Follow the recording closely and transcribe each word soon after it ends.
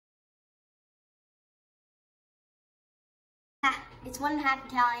It's 1.5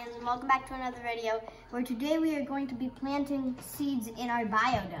 Italians, and welcome back to another video where today we are going to be planting seeds in our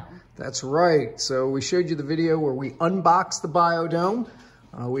biodome. That's right. So we showed you the video where we unboxed the biodome.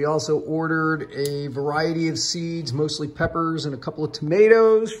 We also ordered a variety of seeds, mostly peppers and a couple of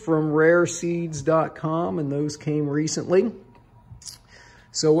tomatoes from rareseeds.com, and those came recently.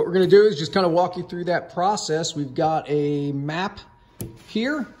 So what we're going to do is just kind of walk you through that process. We've got a map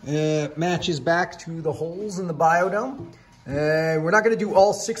here. It matches back to the holes in the biodome. And we're not going to do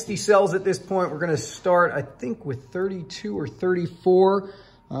all 60 cells at this point. We're going to start, I think, with 32 or 34.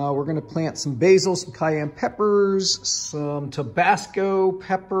 We're going to plant some basil, some cayenne peppers, some Tabasco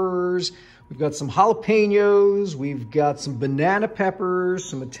peppers. We've got some jalapenos. We've got some banana peppers,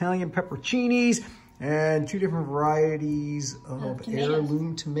 some Italian pepperoncinis, and 2 different varieties of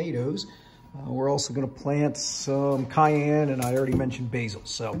heirloom tomatoes. We're also going to plant some cayenne, and I already mentioned basil.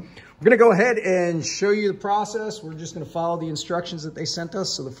 So we're going to go ahead and show you the process. We're just going to follow the instructions that they sent us.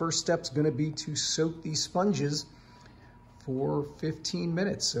 So the first step is going to be to soak these sponges for 15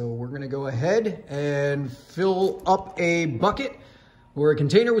 minutes. So we're going to go ahead and fill up a bucket or a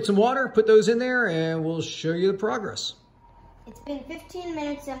container with some water, put those in there, and we'll show you the progress. It's been 15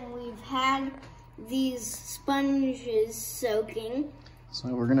 minutes and we've had these sponges soaking. So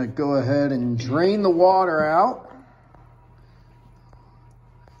we're going to go ahead and drain the water out.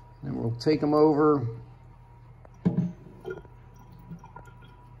 And we'll take them over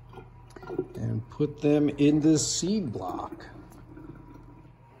and put them in the seed block.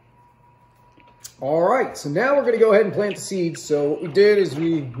 All right, so now we're going to go ahead and plant the seeds. So what we did is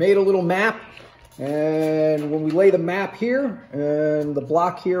we made a little map. And when we lay the map here and the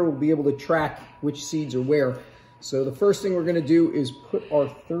block here, we'll be able to track which seeds are where. So the first thing we're going to do is put our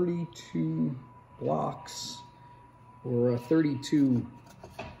 32 blocks or 32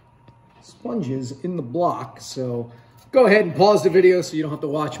 sponges in the block. So go ahead and pause the video so you don't have to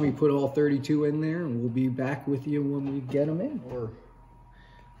watch me put all 32 in there, and we'll be back with you when we get them in. All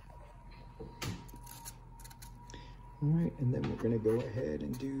right, and then we're going to go ahead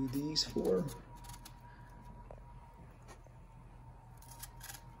and do these 4.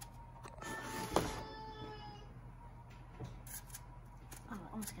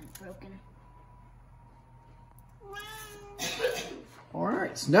 Broken. All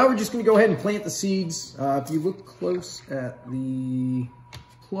right, so now we're just going to go ahead and plant the seeds. If you look close at the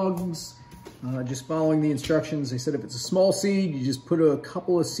plugs, just following the instructions, they said if it's a small seed, you just put a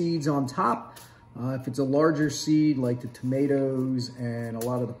couple of seeds on top. If it's a larger seed, like the tomatoes and a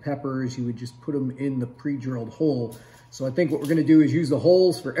lot of the peppers, you would just put them in the pre-drilled hole. So I think what we're going to do is use the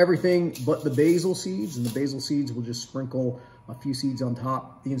holes for everything but the basil seeds, and the basil seeds will just sprinkle a few seeds on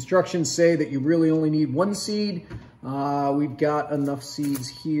top. The instructions say that you really only need 1 seed. We've got enough seeds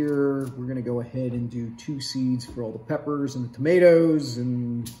here. We're going to go ahead and do 2 seeds for all the peppers and the tomatoes,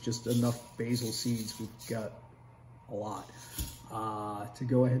 and just enough basil seeds. We've got a lot to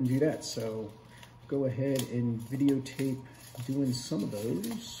go ahead and do that. So go ahead and videotape doing some of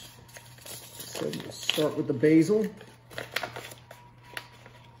those. So we'll start with the basil.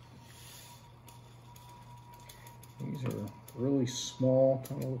 These are really small,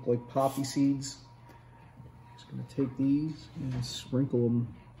 kind of look like poppy seeds. Just going to take these and sprinkle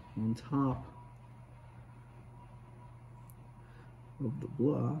them on top of the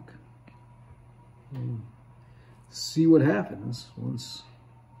block and see what happens once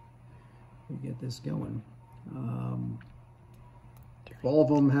we get this going. If all of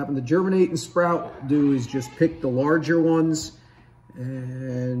them happen to germinate and sprout, what we'll do is just pick the larger ones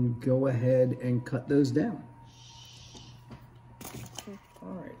and go ahead and cut those down.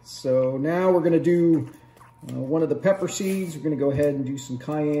 All right, so now we're going to do one of the pepper seeds. We're going to go ahead and do some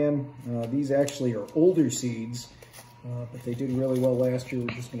cayenne. These actually are older seeds, but they did really well last year.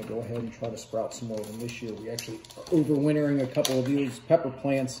 We're just going to go ahead and try to sprout some more of them this year. We actually are overwintering a couple of these pepper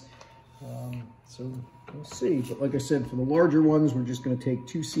plants, so we'll see. But like I said, for the larger ones, we're just going to take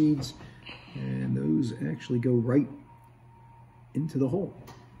 2 seeds, and those actually go right into the hole.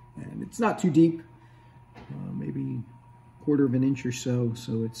 And it's not too deep, maybe 1/4 of an inch or so,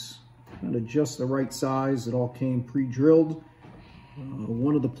 so it's kind of just the right size. It all came pre-drilled.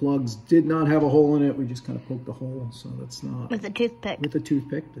 One of the plugs did not have a hole in it. We just kind of poked the hole, so that's not... With a toothpick. With a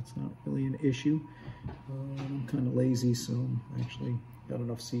toothpick, that's not really an issue. I'm kind of lazy, so I actually got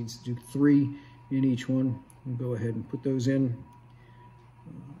enough seeds to do 3 in each one. We'll go ahead and put those in.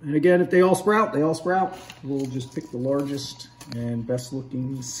 And again, if they all sprout, they all sprout. We'll just pick the largest and best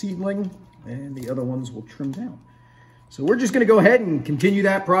looking seedling, and the other ones we'll trim down. So we're just going to go ahead and continue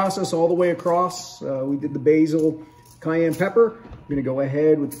that process all the way across. We did the basil, cayenne pepper. We're going to go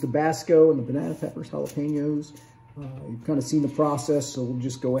ahead with the Tabasco and the banana peppers, jalapenos. You've kind of seen the process, so we'll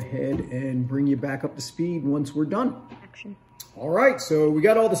just go ahead and bring you back up to speed once we're done. Action. All right, so we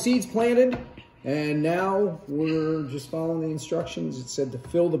got all the seeds planted, and now we're just following the instructions. It said to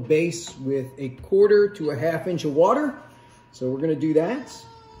fill the base with 1/4 to 1/2 inch of water. So we're gonna do that.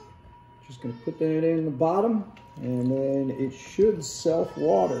 Just gonna put that in the bottom, and then it should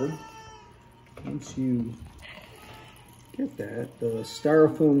self-water. Once you get that, the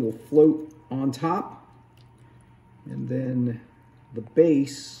styrofoam will float on top, and then the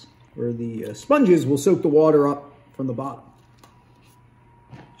base, or the sponges, will soak the water up from the bottom.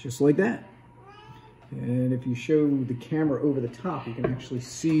 Just like that. And if you show the camera over the top, you can actually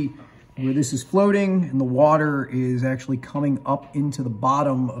see where this is floating, and the water is actually coming up into the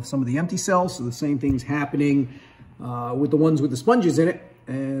bottom of some of the empty cells. So the same thing's happening with the ones with the sponges in it,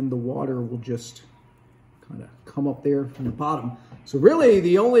 and the water will just kind of come up there from the bottom. So really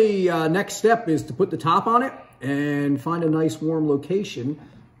the only next step is to put the top on it and find a nice warm location.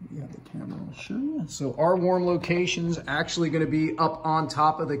 Yeah, the camera will show you. So our warm location's actually going to be up on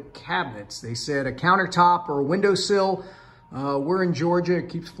top of the cabinets. They said a countertop or a windowsill. We're in Georgia. It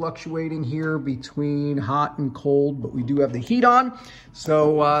keeps fluctuating here between hot and cold, but we do have the heat on.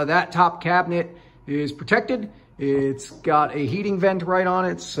 So that top cabinet is protected. It's got a heating vent right on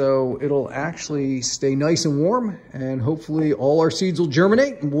it, so it'll actually stay nice and warm, and hopefully all our seeds will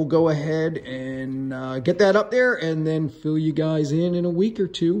germinate, and we'll go ahead and get that up there and then fill you guys in a week or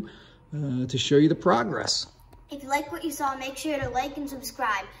two to show you the progress. If you like what you saw, make sure to like and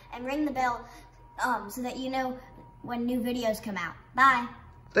subscribe and ring the bell so that you know when new videos come out. Bye.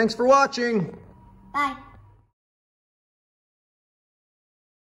 Thanks for watching. Bye.